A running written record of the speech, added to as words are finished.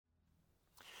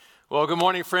Well, good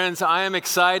morning, friends. I am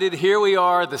excited. Here we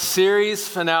are, the series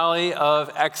finale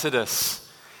of Exodus.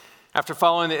 After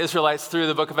following the Israelites through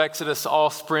the book of Exodus all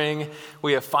spring,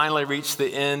 we have finally reached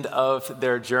the end of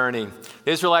their journey.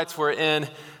 The Israelites were in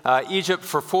Egypt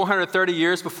for 430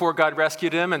 years before God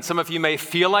rescued them, and some of you may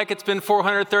feel like it's been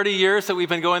 430 years that we've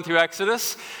been going through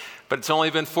Exodus, but it's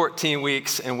only been 14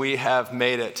 weeks, and we have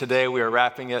made it. Today, we are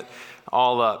wrapping it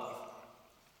all up.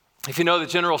 If you know the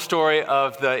general story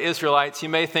of the Israelites, you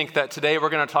may think that today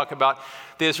we're going to talk about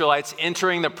the Israelites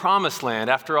entering the promised land.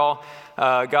 After all,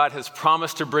 God has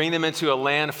promised to bring them into a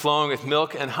land flowing with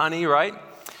milk and honey, right?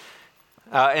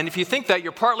 And if you think that,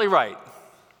 you're partly right.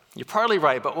 You're partly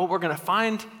right, but what we're going to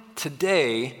find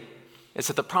today is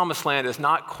that the promised land is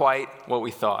not quite what we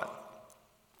thought.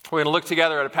 We're going to look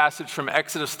together at a passage from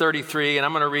Exodus 33, and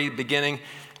I'm going to read beginning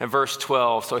at verse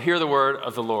 12. So hear the word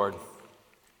of the Lord.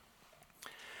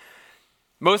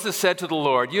 Moses said to the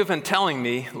Lord, "You have been telling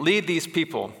me, 'Lead these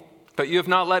people,' but you have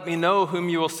not let me know whom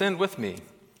you will send with me.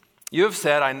 You have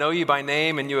said, 'I know you by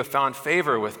name, and you have found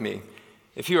favor with me.'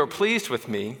 If you are pleased with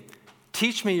me,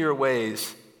 teach me your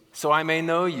ways, so I may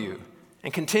know you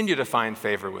and continue to find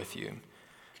favor with you.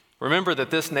 Remember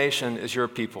that this nation is your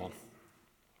people."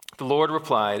 The Lord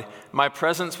replied, "My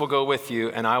presence will go with you,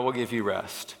 and I will give you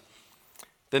rest."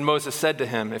 Then Moses said to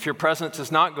him, "If your presence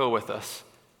does not go with us,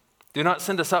 do not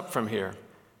send us up from here.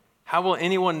 How will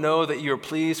anyone know that you are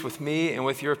pleased with me and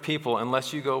with your people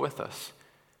unless you go with us?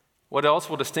 What else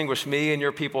will distinguish me and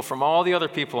your people from all the other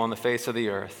people on the face of the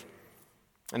earth?"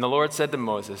 And the Lord said to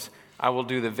Moses, "I will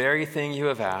do the very thing you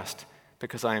have asked,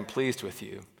 because I am pleased with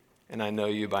you, and I know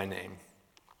you by name."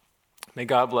 May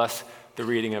God bless the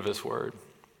reading of his word.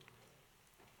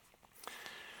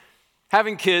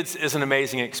 Having kids is an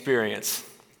amazing experience.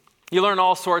 You learn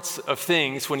all sorts of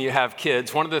things when you have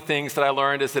kids. One of the things that I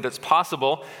learned is that it's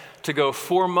possible to go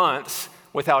 4 months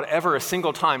without ever a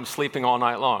single time sleeping all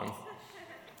night long.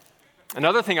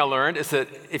 Another thing I learned is that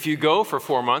if you go for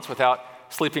 4 months without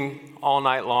sleeping all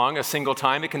night long a single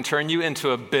time, it can turn you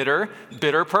into a bitter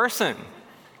person.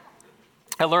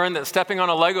 I learned that stepping on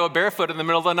a Lego barefoot in the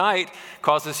middle of the night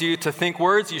causes you to think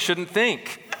words you shouldn't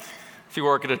think if you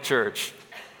work at a church.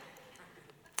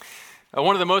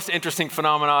 One of the most interesting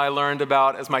phenomena I learned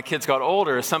about as my kids got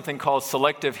older is something called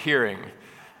selective hearing.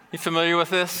 You familiar with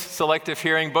this? Selective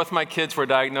hearing. Both my kids were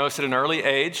diagnosed at an early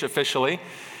age, officially.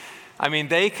 I mean,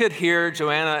 they could hear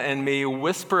Joanna and me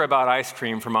whisper about ice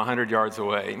cream from 100 yards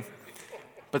away.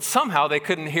 But somehow they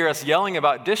couldn't hear us yelling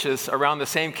about dishes around the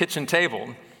same kitchen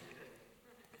table.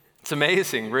 It's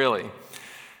amazing, really.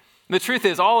 The truth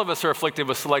is, all of us are afflicted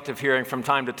with selective hearing from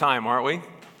time to time, aren't we?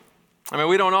 I mean,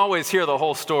 we don't always hear the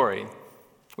whole story.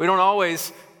 We don't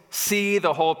always see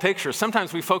the whole picture.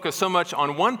 Sometimes we focus so much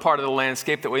on one part of the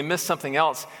landscape that we miss something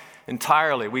else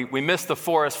entirely. We miss the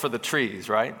forest for the trees,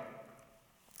 right?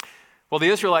 Well, the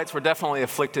Israelites were definitely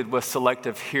afflicted with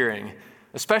selective hearing,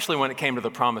 especially when it came to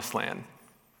the promised land.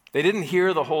 They didn't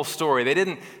hear the whole story. They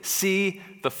didn't see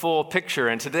the full picture.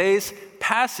 In today's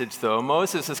passage, though,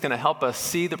 Moses is going to help us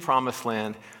see the promised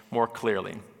land more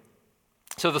clearly.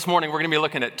 So this morning, we're going to be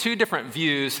looking at 2 different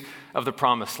views of the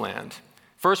promised land.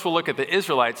 First, we'll look at the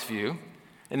Israelites' view,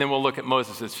 and then we'll look at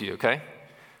Moses' view, okay?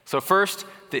 So first,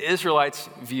 the Israelites'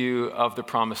 view of the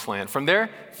promised land. From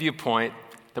their viewpoint,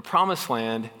 the promised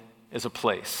land is a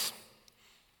place.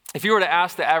 If you were to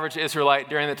ask the average Israelite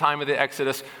during the time of the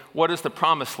Exodus, what is the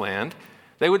promised land?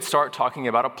 They would start talking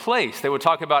about a place. They would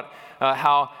talk about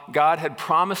how God had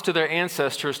promised to their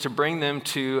ancestors to bring them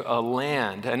to a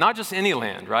land, and not just any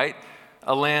land, right?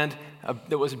 A land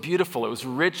that was beautiful. It was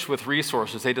rich with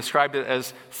resources. They described it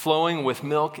as flowing with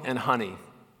milk and honey.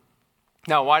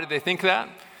 Now, why did they think that?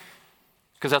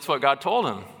 Because that's what God told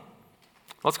them.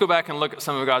 Let's go back and look at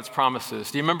some of God's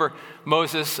promises. Do you remember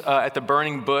Moses at the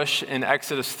burning bush in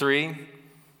Exodus 3?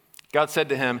 God said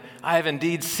to him, "I have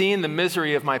indeed seen the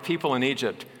misery of my people in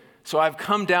Egypt, so I've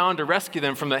come down to rescue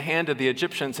them from the hand of the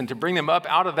Egyptians and to bring them up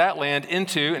out of that land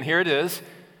into," and here it is,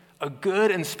 "a good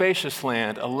and spacious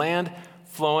land, a land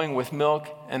flowing with milk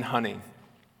and honey."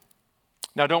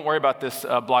 Now, don't worry about this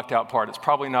blocked out part. It's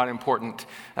probably not important.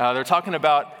 They're talking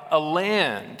about a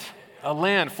land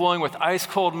flowing with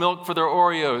ice-cold milk for their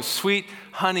Oreos, sweet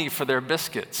honey for their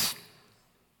biscuits.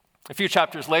 A few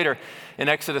chapters later, in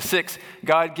Exodus 6,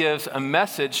 God gives a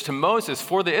message to Moses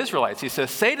for the Israelites. He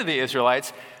says, "Say to the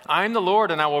Israelites, I am the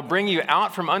Lord, and I will bring you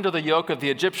out from under the yoke of the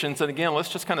Egyptians." And again, let's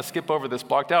just kind of skip over this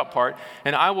blocked out part.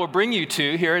 "And I will bring you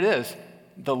to," here it is,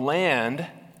 "the land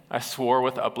I swore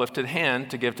with uplifted hand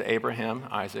to give to Abraham,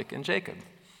 Isaac, and Jacob."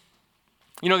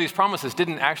 You know, these promises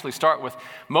didn't actually start with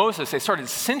Moses. They started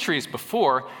centuries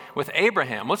before with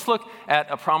Abraham. Let's look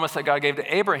at a promise that God gave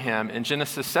to Abraham in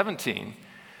Genesis 17.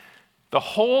 The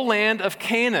whole land of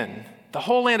Canaan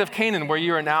where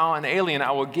you are now an alien,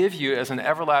 I will give you as an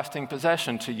everlasting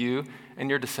possession to you and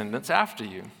your descendants after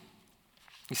you.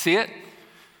 You see it?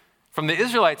 From the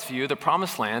Israelites' view, the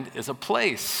promised land is a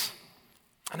place.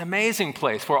 An amazing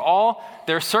place where all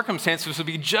their circumstances would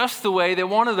be just the way they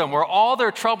wanted them, where all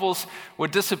their troubles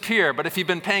would disappear. But if you've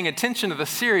been paying attention to the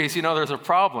series, you know there's a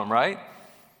problem, right?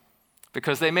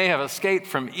 Because they may have escaped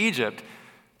from Egypt,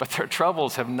 but their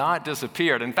troubles have not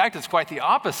disappeared. In fact, it's quite the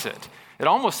opposite. It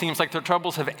almost seems like their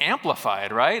troubles have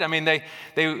amplified, right? I mean,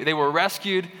 they were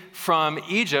rescued from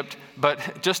Egypt,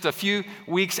 but just a few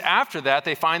weeks after that,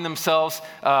 they find themselves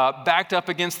backed up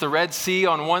against the Red Sea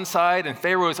on one side and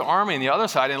Pharaoh's army on the other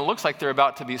side, and it looks like they're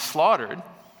about to be slaughtered.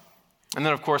 And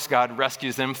then, of course, God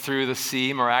rescues them through the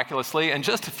sea miraculously, and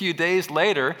just a few days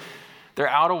later, they're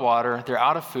out of water, they're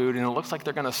out of food, and it looks like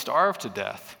they're going to starve to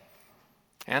death.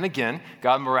 And again,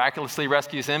 God miraculously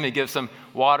rescues them. He gives them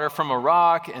water from a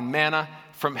rock and manna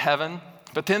from heaven.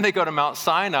 But then they go to Mount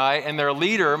Sinai, and their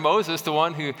leader, Moses, the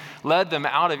one who led them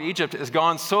out of Egypt, is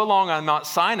gone so long on Mount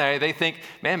Sinai, they think,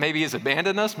 man, maybe he's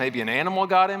abandoned us, maybe an animal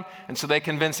got him. And so they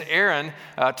convince Aaron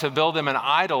to build him an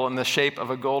idol in the shape of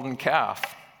a golden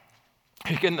calf.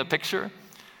 Are you getting the picture?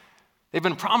 They've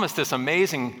been promised this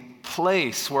amazing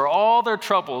place where all their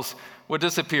troubles would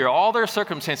disappear. All their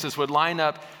circumstances would line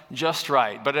up just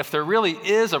right. But if there really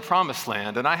is a promised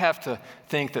land, and I have to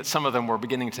think that some of them were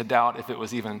beginning to doubt if it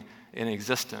was even in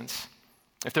existence.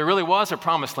 If there really was a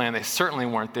promised land, they certainly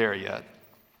weren't there yet.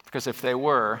 Because if they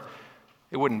were,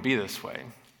 it wouldn't be this way.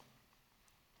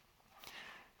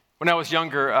 When I was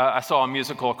younger, I saw a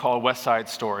musical called West Side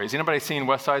Story. Has anybody seen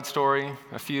West Side Story?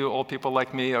 A few old people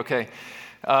like me? Okay.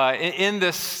 In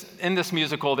this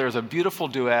musical, there's a beautiful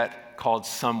duet called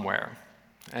Somewhere.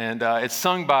 And it's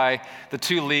sung by the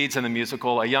two leads in the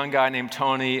musical, a young guy named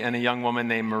Tony and a young woman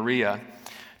named Maria.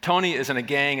 Tony is in a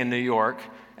gang in New York,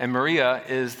 and Maria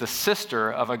is the sister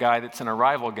of a guy that's in a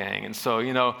rival gang. And so,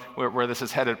 you know where this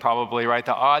is headed probably, right?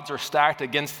 The odds are stacked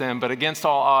against them, but against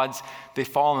all odds, they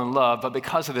fall in love. But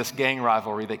because of this gang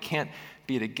rivalry, they can't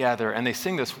be together. And they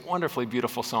sing this wonderfully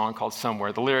beautiful song called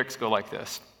Somewhere. The lyrics go like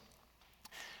this.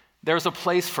 There's a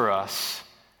place for us,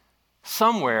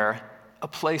 somewhere, a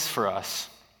place for us.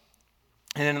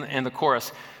 And in the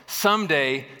chorus,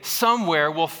 someday, somewhere,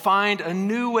 we'll find a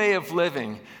new way of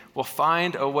living. We'll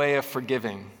find a way of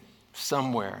forgiving.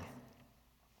 Somewhere.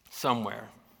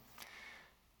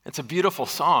 It's a beautiful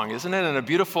song, isn't it? And a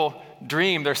beautiful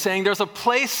dream. They're saying there's a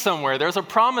place somewhere. There's a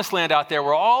promised land out there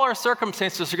where all our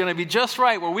circumstances are going to be just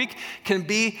right, where we can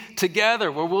be together,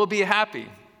 where we'll be happy.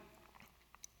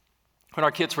 When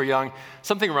our kids were young,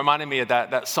 something reminded me of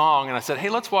that song, and I said, hey,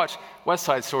 let's watch West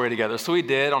Side Story together. So we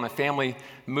did on a family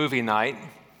movie night.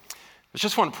 There's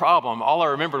just one problem. All I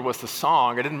remembered was the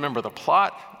song. I didn't remember the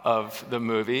plot of the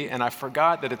movie, and I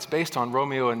forgot that it's based on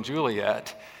Romeo and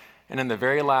Juliet. And in the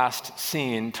very last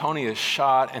scene, Tony is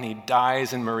shot, and he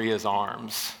dies in Maria's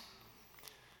arms.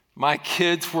 My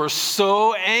kids were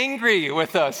so angry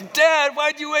with us. Dad,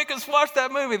 why'd you make us watch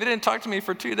that movie? They didn't talk to me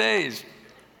for 2 days.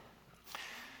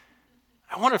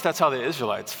 I wonder if that's how the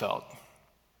Israelites felt.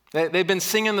 They've been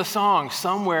singing the song,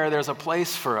 somewhere there's a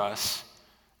place for us.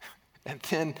 And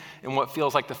then in what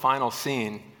feels like the final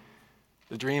scene,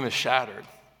 the dream is shattered.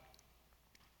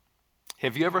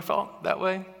 Have you ever felt that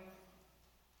way?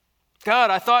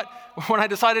 God, I thought when I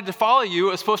decided to follow you,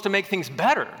 it was supposed to make things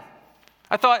better.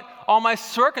 I thought all my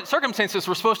circumstances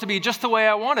were supposed to be just the way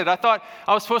I wanted. I thought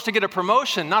I was supposed to get a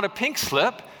promotion, not a pink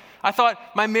slip. I thought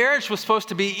my marriage was supposed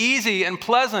to be easy and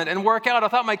pleasant and work out. I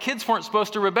thought my kids weren't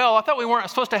supposed to rebel. I thought we weren't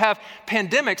supposed to have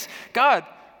pandemics. God,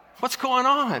 what's going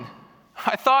on?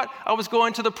 I thought I was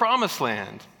going to the promised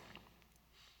land.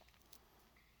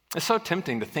 It's so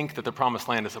tempting to think that the promised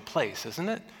land is a place, isn't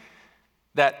it?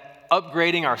 That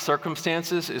upgrading our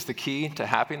circumstances is the key to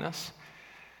happiness.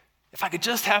 If I could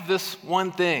just have this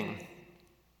one thing,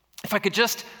 if I could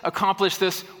just accomplish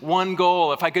this one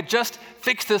goal, if I could just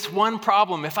fix this one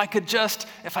problem, if I could just,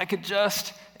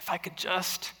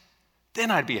 then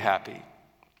I'd be happy.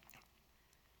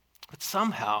 But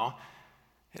somehow,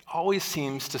 it always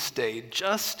seems to stay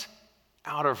just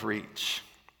out of reach.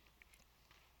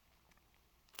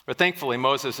 But thankfully,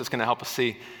 Moses is going to help us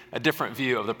see a different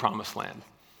view of the promised land.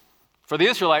 For the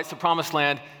Israelites, the promised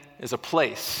land is a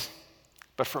place.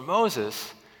 But for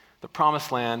Moses, the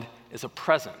promised land is a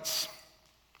presence.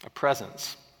 A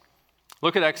presence.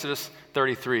 Look at Exodus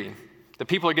 33. The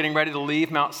people are getting ready to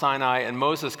leave Mount Sinai, and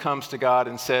Moses comes to God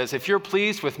and says, if you're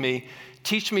pleased with me,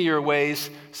 teach me your ways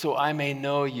so I may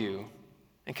know you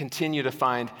and continue to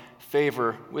find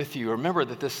favor with you. Remember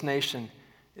that this nation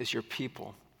is your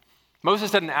people. Moses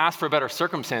doesn't ask for better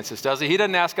circumstances, does he? He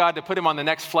doesn't ask God to put him on the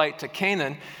next flight to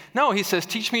Canaan. No, he says,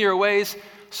 teach me your ways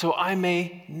so I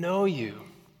may know you.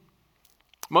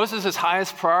 Moses'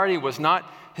 highest priority was not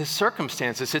his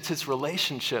circumstances, it's his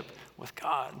relationship with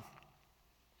God.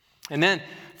 And then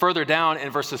further down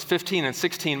in verses 15 and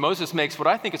 16, Moses makes what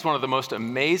I think is one of the most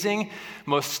amazing,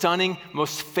 most stunning,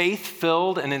 most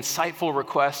faith-filled and insightful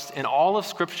requests in all of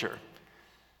Scripture.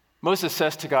 Moses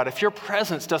says to God, if your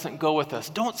presence doesn't go with us,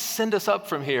 don't send us up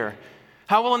from here.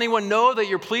 How will anyone know that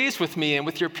you're pleased with me and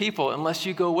with your people unless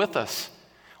you go with us?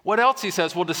 What else, he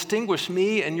says, will distinguish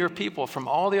me and your people from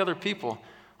all the other people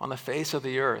on the face of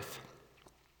the earth?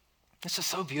 It's just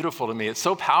so beautiful to me. It's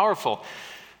so powerful.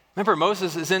 Remember,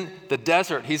 Moses is in the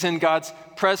desert. He's in God's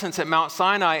presence at Mount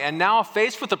Sinai, and now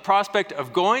faced with the prospect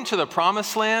of going to the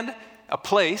promised land, a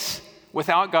place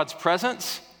without God's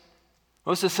presence,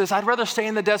 Moses says, I'd rather stay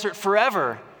in the desert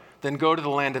forever than go to the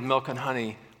land of milk and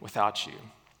honey without you.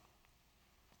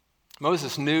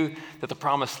 Moses knew that the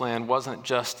promised land wasn't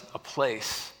just a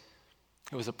place,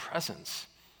 it was a presence.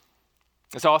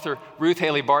 As author Ruth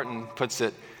Haley Barton puts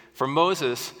it, for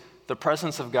Moses, the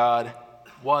presence of God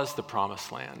was the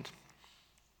promised land.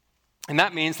 And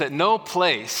that means that no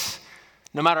place,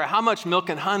 no matter how much milk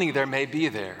and honey there may be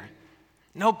there,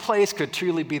 no place could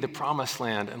truly be the promised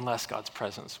land unless God's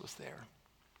presence was there.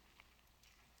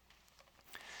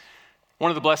 One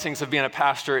of the blessings of being a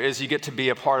pastor is you get to be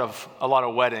a part of a lot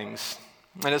of weddings.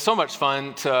 And it's so much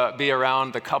fun to be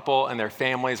around the couple and their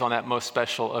families on that most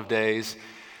special of days.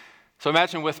 So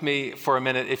imagine with me for a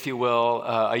minute, if you will,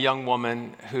 a young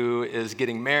woman who is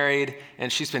getting married,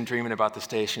 and she's been dreaming about this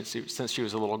day since she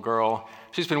was a little girl.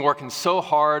 She's been working so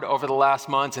hard over the last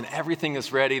months, and everything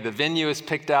is ready. The venue is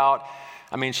picked out.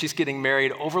 I mean, she's getting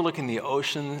married overlooking the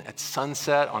ocean at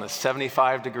sunset on a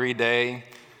 75-degree day.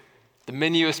 The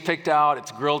menu is picked out.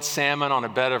 It's grilled salmon on a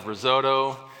bed of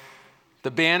risotto. The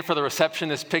band for the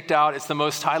reception is picked out. It's the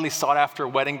most highly sought-after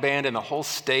wedding band in the whole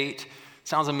state.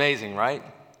 Sounds amazing, right?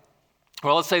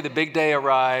 Well, let's say the big day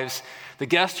arrives. The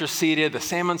guests are seated. The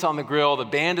salmon's on the grill. The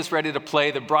band is ready to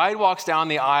play. The bride walks down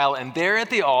the aisle, and there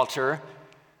at the altar,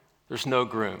 there's no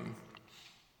groom.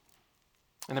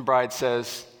 And the bride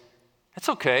says, it's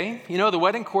okay. You know, the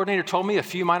wedding coordinator told me a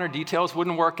few minor details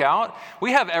wouldn't work out.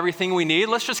 We have everything we need.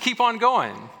 Let's just keep on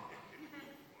going.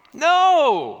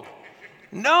 No,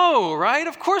 right?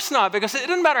 Of course not, because it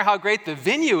doesn't matter how great the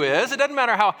venue is. It doesn't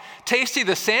matter how tasty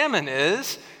the salmon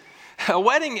is. A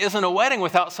wedding isn't a wedding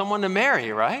without someone to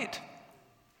marry, right?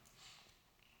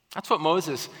 That's what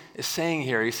Moses is saying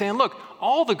here. He's saying, look,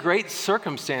 all the great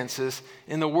circumstances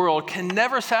in the world can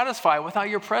never satisfy without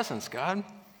your presence, God.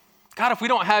 God, if we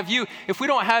don't have you, if we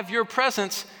don't have your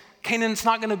presence, Canaan's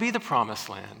not going to be the promised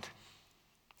land.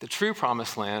 The true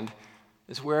promised land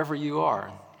is wherever you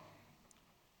are.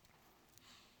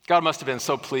 God must have been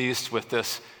so pleased with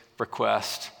this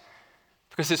request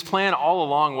because his plan all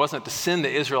along wasn't to send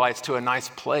the Israelites to a nice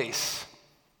place.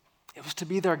 It was to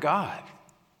be their God,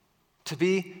 to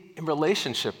be in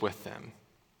relationship with them.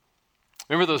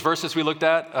 Remember those verses we looked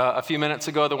at a few minutes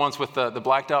ago, the ones with the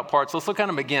blacked out parts? Let's look at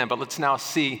them again, but let's now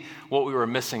see what we were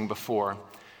missing before.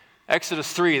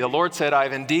 Exodus 3, the Lord said, I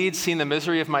have indeed seen the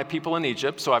misery of my people in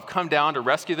Egypt, so I've come down to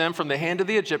rescue them from the hand of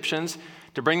the Egyptians,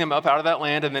 to bring them up out of that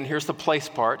land, and then here's the place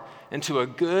part, into a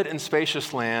good and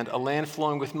spacious land, a land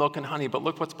flowing with milk and honey. But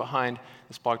look what's behind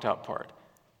this blocked out part.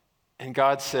 And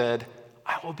God said,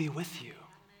 I will be with you.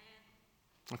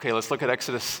 Okay, let's look at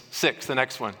Exodus 6, the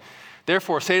next one.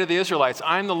 Therefore, say to the Israelites,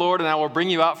 I am the Lord, and I will bring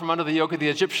you out from under the yoke of the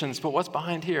Egyptians. But what's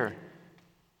behind here?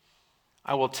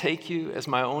 I will take you as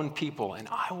my own people, and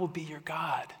I will be your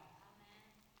God.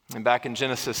 And back in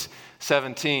Genesis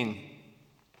 17,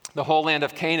 the whole land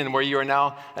of Canaan, where you are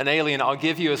now an alien, I'll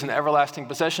give you as an everlasting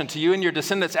possession to you and your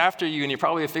descendants after you. And you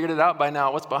probably have figured it out by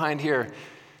now. What's behind here?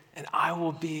 And I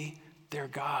will be their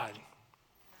God.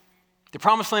 The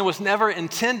promised land was never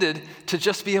intended to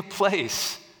just be a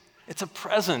place. It's a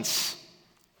presence.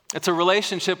 It's a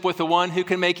relationship with the one who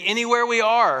can make anywhere we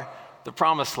are the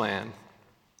promised land.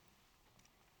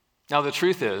 Now, the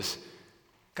truth is,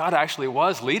 God actually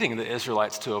was leading the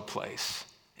Israelites to a place,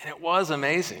 and it was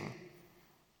amazing.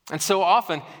 And so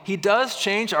often, he does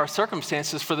change our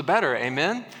circumstances for the better,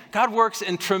 amen? God works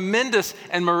in tremendous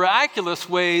and miraculous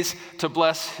ways to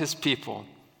bless his people.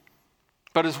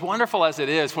 But as wonderful as it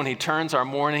is when he turns our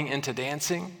mourning into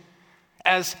dancing,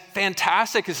 as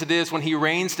fantastic as it is when he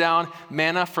rains down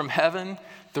manna from heaven,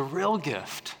 the real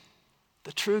gift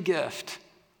The true gift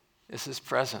is his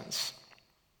presence.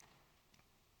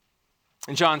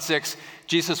 In John 6,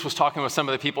 Jesus was talking with some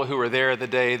of the people who were there the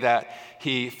day that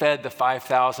he fed the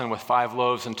 5,000 with 5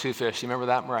 loaves and 2 fish. You remember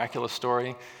that miraculous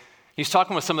story? He's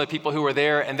talking with some of the people who were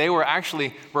there, and they were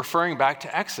actually referring back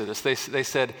to Exodus. They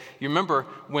said, you remember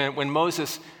when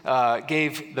Moses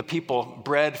gave the people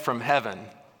bread from heaven,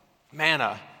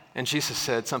 manna, and Jesus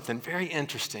said something very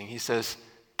interesting. He says,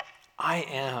 I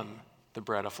am the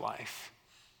bread of life.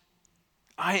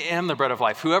 I am the bread of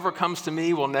life. Whoever comes to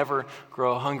me will never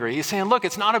grow hungry. He's saying, look,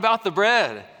 it's not about the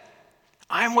bread.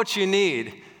 I'm what you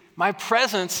need. My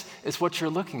presence is what you're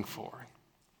looking for.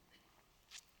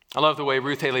 I love the way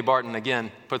Ruth Haley Barton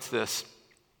again puts this.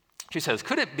 She says,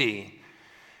 could it be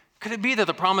that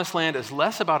the promised land is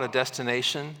less about a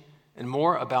destination and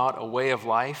more about a way of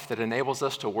life that enables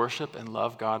us to worship and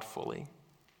love God fully?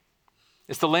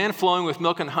 Is the land flowing with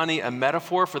milk and honey a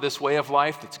metaphor for this way of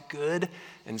life that's good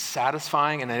and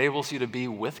satisfying and enables you to be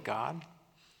with God?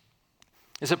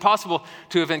 Is it possible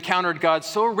to have encountered God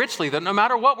so richly that no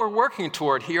matter what we're working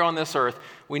toward here on this earth,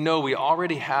 we know we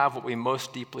already have what we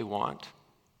most deeply want,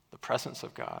 the presence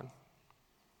of God?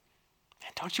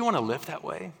 Man, don't you want to live that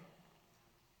way?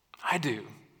 I do.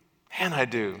 Man, I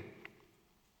do.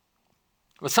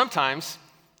 But sometimes,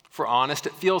 if we're honest,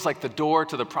 it feels like the door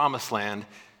to the promised land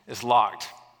is locked.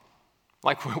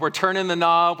 Like we're turning the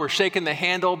knob, we're shaking the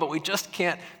handle, but we just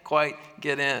can't quite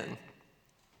get in.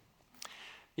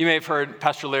 You may have heard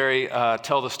Pastor Larry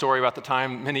tell the story about the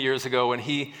time many years ago when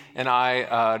he and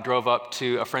I drove up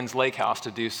to a friend's lake house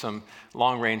to do some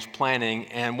long-range planning.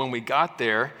 And when we got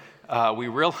there, we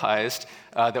realized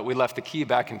that we left the key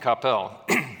back in Coppell.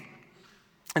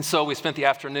 And so we spent the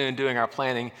afternoon doing our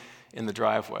planning in the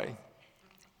driveway.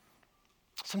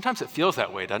 Sometimes it feels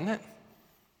that way, doesn't it?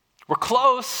 We're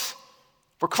close.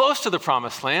 We're close to the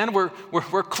promised land.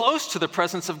 We're close to the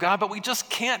presence of God, but we just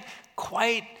can't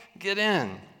quite get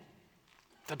in.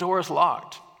 The door is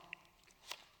locked.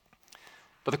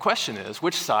 But the question is,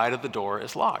 which side of the door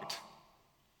is locked?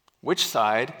 Which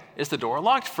side is the door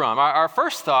locked from? Our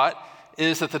first thought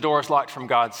is that the door is locked from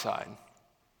God's side.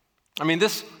 I mean,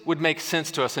 this would make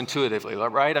sense to us intuitively,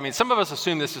 right? I mean, some of us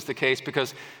assume this is the case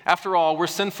because, after all, we're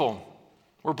sinful.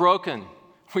 We're broken.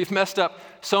 We've messed up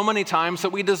so many times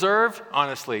that we deserve,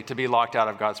 honestly, to be locked out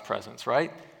of God's presence,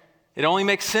 right? It only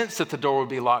makes sense that the door would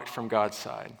be locked from God's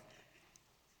side.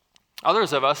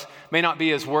 Others of us may not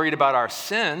be as worried about our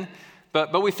sin,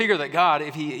 but we figure that God,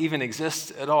 if he even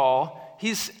exists at all,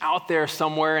 he's out there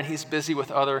somewhere and he's busy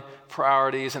with other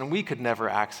priorities, and we could never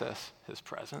access his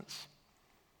presence.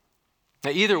 Now,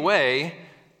 either way,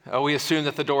 we assume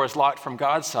that the door is locked from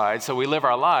God's side, so we live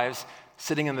our lives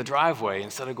sitting in the driveway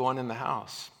instead of going in the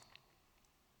house.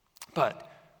 But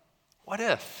what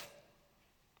if?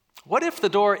 What if the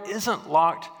door isn't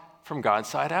locked from God's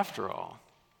side after all?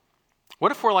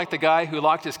 What if we're like the guy who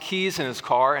locked his keys in his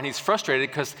car and he's frustrated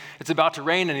because it's about to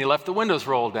rain and he left the windows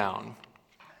rolled down?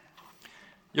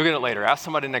 You'll get it later. Ask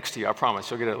somebody next to you. I promise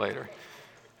you'll get it later.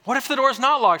 What if the door is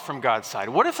not locked from God's side?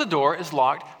 What if the door is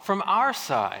locked from our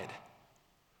side?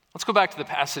 Let's go back to the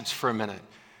passage for a minute.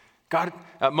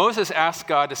 Moses asked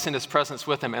God to send his presence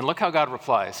with him, and look how God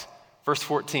replies. Verse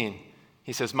 14,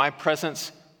 he says, my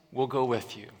presence will go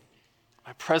with you.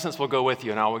 My presence will go with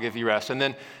you, and I will give you rest. And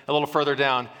then a little further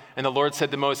down, and the Lord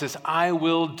said to Moses, I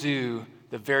will do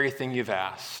the very thing you've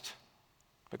asked,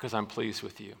 because I'm pleased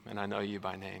with you, and I know you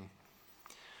by name.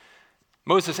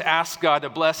 Moses asked God to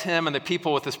bless him and the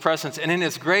people with his presence, and in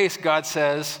his grace, God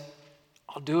says,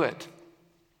 I'll do it.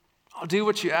 I'll do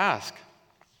what you ask.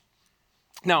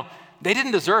 Now, they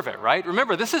didn't deserve it, right?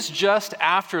 Remember, this is just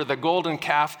after the golden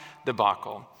calf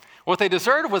debacle. What they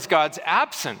deserved was God's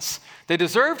absence. They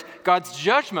deserved God's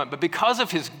judgment, but because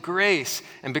of his grace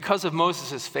and because of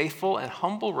Moses' faithful and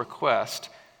humble request,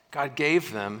 God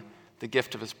gave them the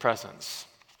gift of his presence.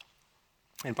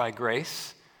 And by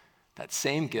grace, that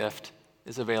same gift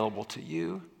is available to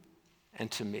you and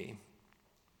to me.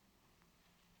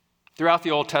 Throughout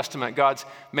the Old Testament, God's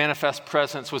manifest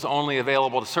presence was only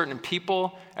available to certain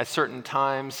people at certain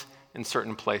times in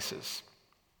certain places.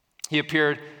 He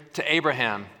appeared to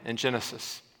Abraham in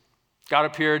Genesis. God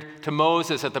appeared to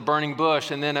Moses at the burning bush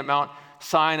and then at Mount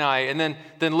Sinai. And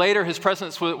then later his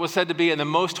presence was said to be in the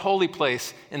most holy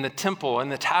place, in the temple, in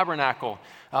the tabernacle.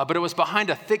 But it was behind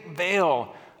a thick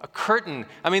veil, a curtain.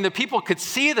 I mean, the people could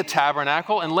see the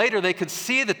tabernacle, and later they could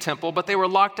see the temple, but they were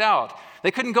locked out. They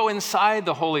couldn't go inside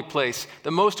the holy place, the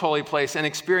most holy place, and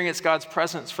experience God's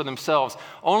presence for themselves.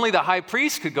 Only the high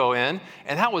priest could go in,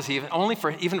 and that was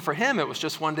even for him, it was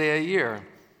just one day a year.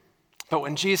 But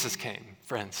when Jesus came,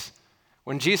 friends,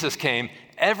 When Jesus came,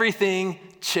 everything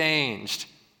changed.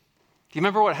 Do you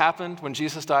remember what happened when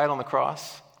Jesus died on the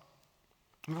cross?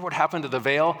 Remember what happened to the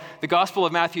veil? The Gospel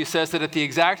of Matthew says that at the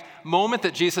exact moment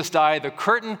that Jesus died, the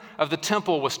curtain of the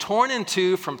temple was torn in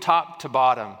two from top to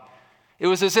bottom. It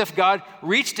was as if God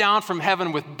reached down from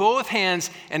heaven with both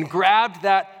hands and grabbed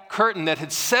that curtain that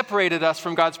had separated us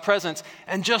from God's presence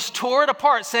and just tore it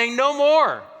apart, saying, "No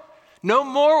more. No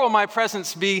more will my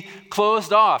presence be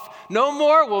closed off. No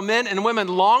more will men and women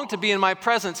long to be in my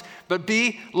presence, but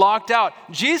be locked out."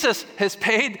 Jesus has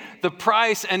paid the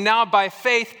price, and now by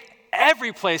faith,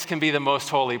 every place can be the most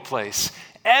holy place.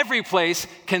 Every place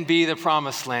can be the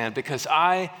promised land because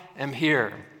I am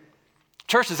here.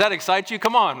 Church, does that excite you?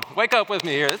 Come on, wake up with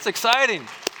me here. It's exciting.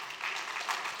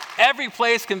 Every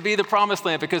place can be the promised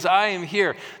land because I am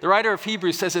here. The writer of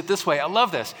Hebrews says it this way. I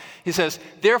love this. He says,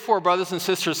 "Therefore, brothers and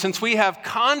sisters, since we have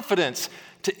confidence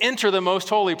to enter the most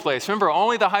holy place." Remember,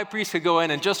 only the high priest could go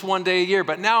in just one day a year,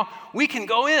 but now we can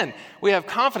go in. We have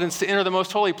confidence to enter the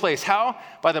most holy place. How?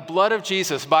 By the blood of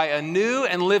Jesus, by a new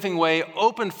and living way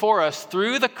opened for us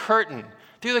through the curtain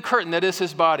that is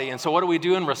his body. And so what do we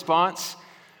do in response?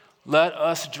 Let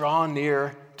us draw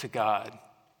near to God.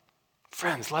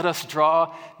 Friends, let us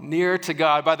draw near to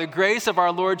God. By the grace of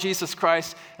our Lord Jesus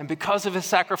Christ and because of his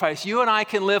sacrifice, you and I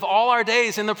can live all our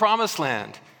days in the promised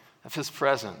land of his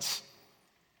presence.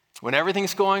 When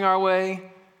everything's going our way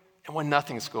and when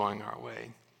nothing's going our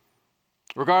way.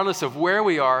 Regardless of where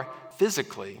we are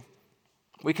physically,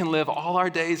 we can live all our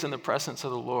days in the presence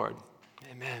of the Lord.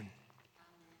 Amen.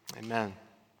 Amen.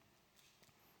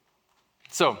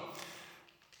 So,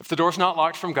 if the door's not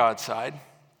locked from God's side,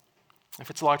 if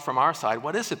it's locked from our side,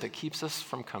 what is it that keeps us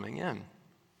from coming in?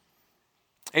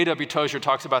 A.W. Tozer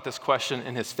talks about this question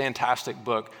in his fantastic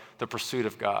book, The Pursuit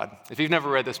of God. If you've never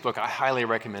read this book, I highly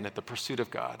recommend it, The Pursuit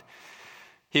of God.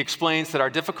 He explains that our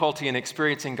difficulty in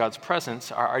experiencing God's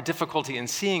presence, our difficulty in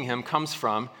seeing him, comes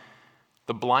from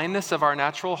the blindness of our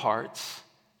natural hearts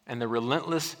and the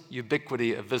relentless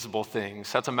ubiquity of visible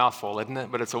things. That's a mouthful, isn't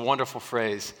it? But it's a wonderful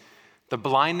phrase. The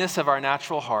blindness of our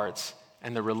natural hearts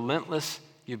and the relentless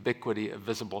ubiquity of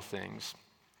visible things.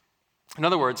 In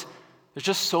other words, there's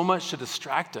just so much to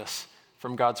distract us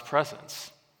from God's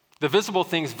presence. The visible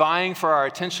things vying for our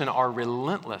attention are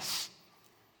relentless.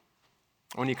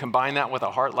 When you combine that with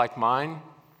a heart like mine,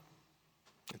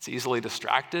 it's easily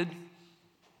distracted,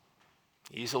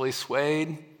 easily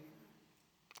swayed,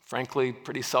 frankly,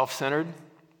 pretty self-centered.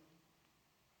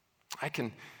 I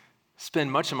can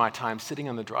spend much of my time sitting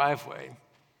in the driveway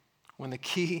when the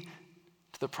key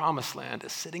to the promised land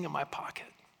is sitting in my pocket.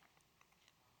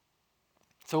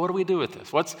 So what do we do with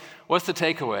this? What's the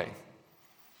takeaway?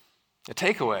 The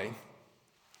takeaway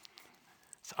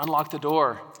is unlock the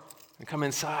door and come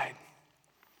inside.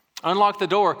 Unlock the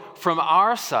door from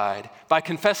our side by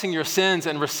confessing your sins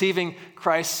and receiving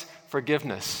Christ's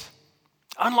forgiveness.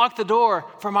 Unlock the door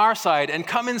from our side and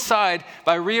come inside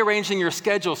by rearranging your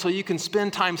schedule so you can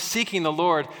spend time seeking the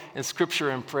Lord in Scripture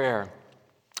and prayer.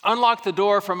 Unlock the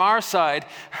door from our side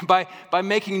by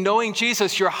making knowing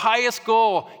Jesus your highest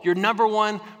goal, your number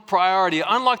one priority.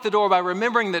 Unlock the door by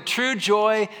remembering that true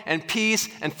joy and peace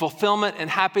and fulfillment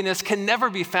and happiness can never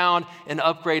be found in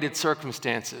upgraded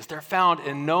circumstances. They're found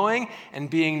in knowing and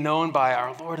being known by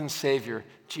our Lord and Savior,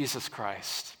 Jesus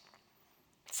Christ.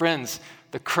 Friends,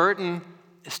 the curtain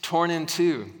is torn in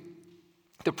two.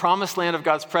 The promised land of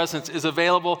God's presence is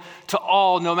available to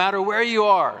all, no matter where you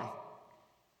are.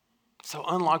 So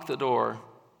unlock the door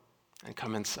and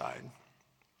come inside.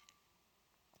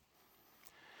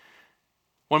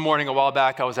 One morning a while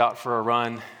back, I was out for a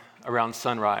run around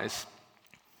sunrise.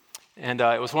 And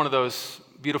it was one of those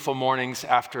beautiful mornings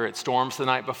after it storms the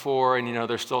night before, and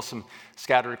there's still some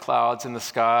scattered clouds in the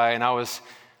sky. And I was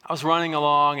running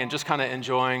along and just kind of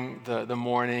enjoying the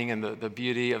morning and the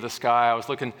beauty of the sky. I was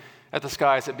looking at the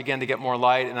sky as it began to get more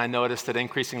light, and I noticed that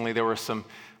increasingly there were some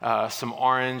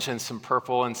orange and some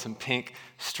purple and some pink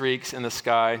streaks in the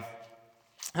sky. And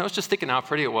I was just thinking how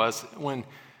pretty it was when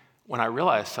I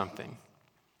realized something.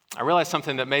 I realized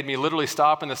something that made me literally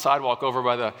stop in the sidewalk over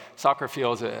by the soccer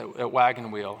fields at Wagon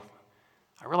Wheel.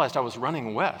 I realized I was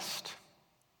running west.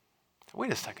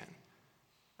 Wait a second.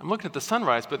 I'm looking at the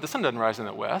sunrise, but the sun doesn't rise in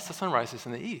the west. The sun rises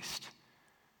in the east.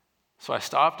 So I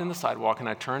stopped in the sidewalk and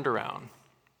I turned around.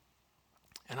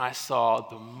 And I saw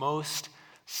the most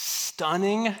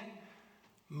stunning,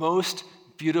 most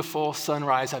beautiful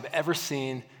sunrise I've ever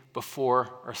seen before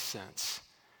or since.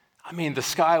 I mean, the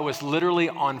sky was literally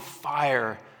on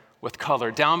fire with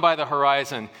color. Down by the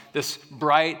horizon, this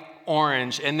bright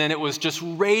orange, and then it was just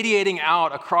radiating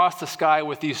out across the sky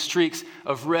with these streaks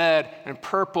of red and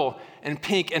purple and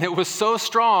pink. And it was so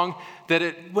strong that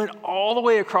it went all the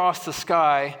way across the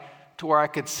sky to where I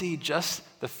could see just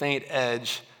the faint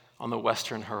edge on the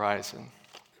western horizon.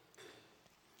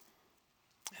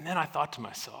 And then I thought to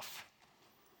myself,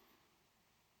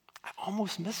 I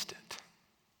almost missed it.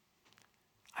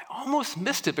 I almost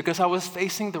missed it because I was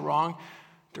facing the wrong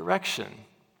direction.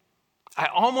 I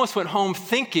almost went home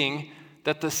thinking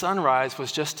that the sunrise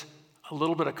was just a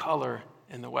little bit of color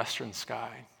in the western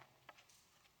sky.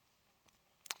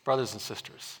 Brothers and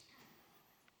sisters,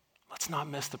 let's not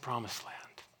miss the promised land.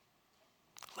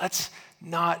 Let's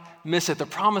not miss it. The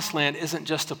promised land isn't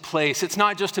just a place. It's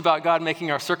not just about God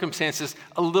making our circumstances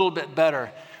a little bit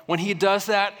better. When he does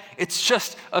that, it's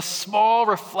just a small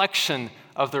reflection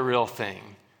of the real thing.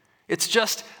 It's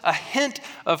just a hint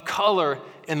of color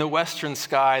in the western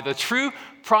sky. The true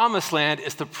promised land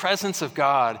is the presence of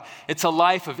God. It's a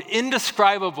life of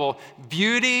indescribable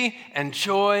beauty and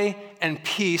joy and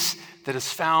peace that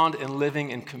is found in living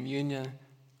in communion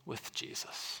with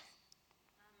Jesus.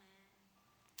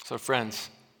 So friends,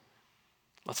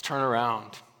 let's turn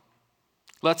around.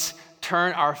 Let's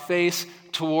turn our face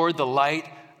toward the light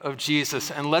of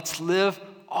Jesus, and let's live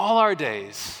all our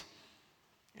days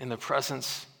in the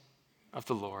presence of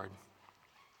the Lord.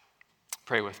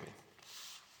 Pray with me.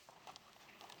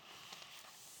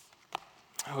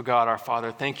 Oh God, our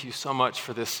Father, thank you so much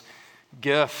for this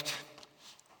gift.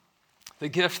 The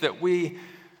gift that we,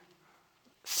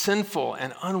 sinful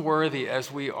and unworthy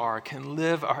as we are, can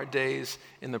live our days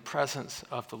in the presence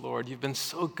of the Lord. You've been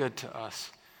so good to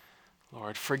us,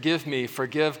 Lord. Forgive me,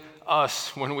 forgive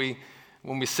us when we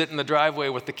sit in the driveway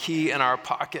with the key in our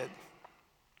pocket.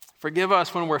 Forgive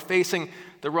us when we're facing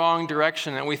the wrong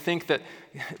direction and we think that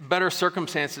better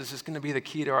circumstances is going to be the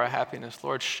key to our happiness.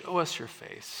 Lord, show us your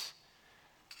face.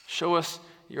 Show us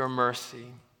your mercy.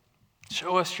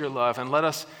 Show us your love, and let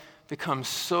us become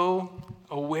so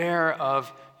aware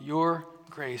of your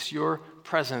grace, your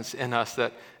presence in us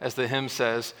that, as the hymn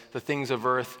says, the things of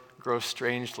earth grow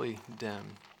strangely dim.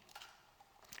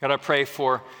 God, I pray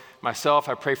for myself.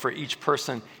 I pray for each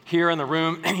person here in the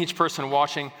room and each person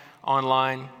watching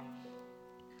online.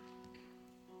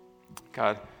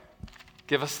 God,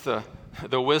 give us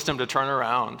the wisdom to turn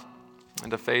around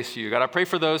and to face you. God, I pray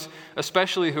for those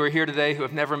especially who are here today who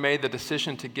have never made the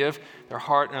decision to give their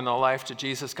heart and their life to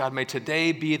Jesus. God, may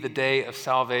today be the day of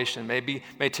salvation.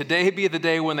 May today be the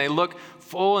day when they look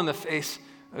full in the face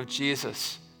of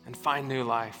Jesus and find new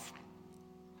life.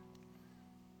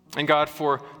 And God,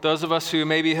 for those of us who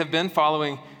maybe have been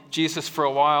following Jesus for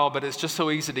a while, but it's just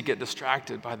so easy to get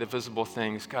distracted by the visible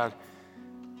things, God,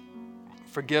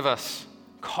 forgive us.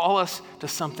 Call us to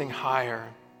something higher.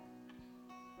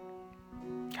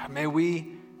 God, may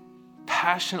we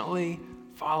passionately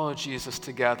follow Jesus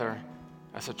together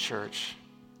as a church.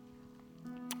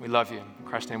 We love you. In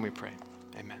Christ's name we pray.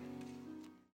 Amen.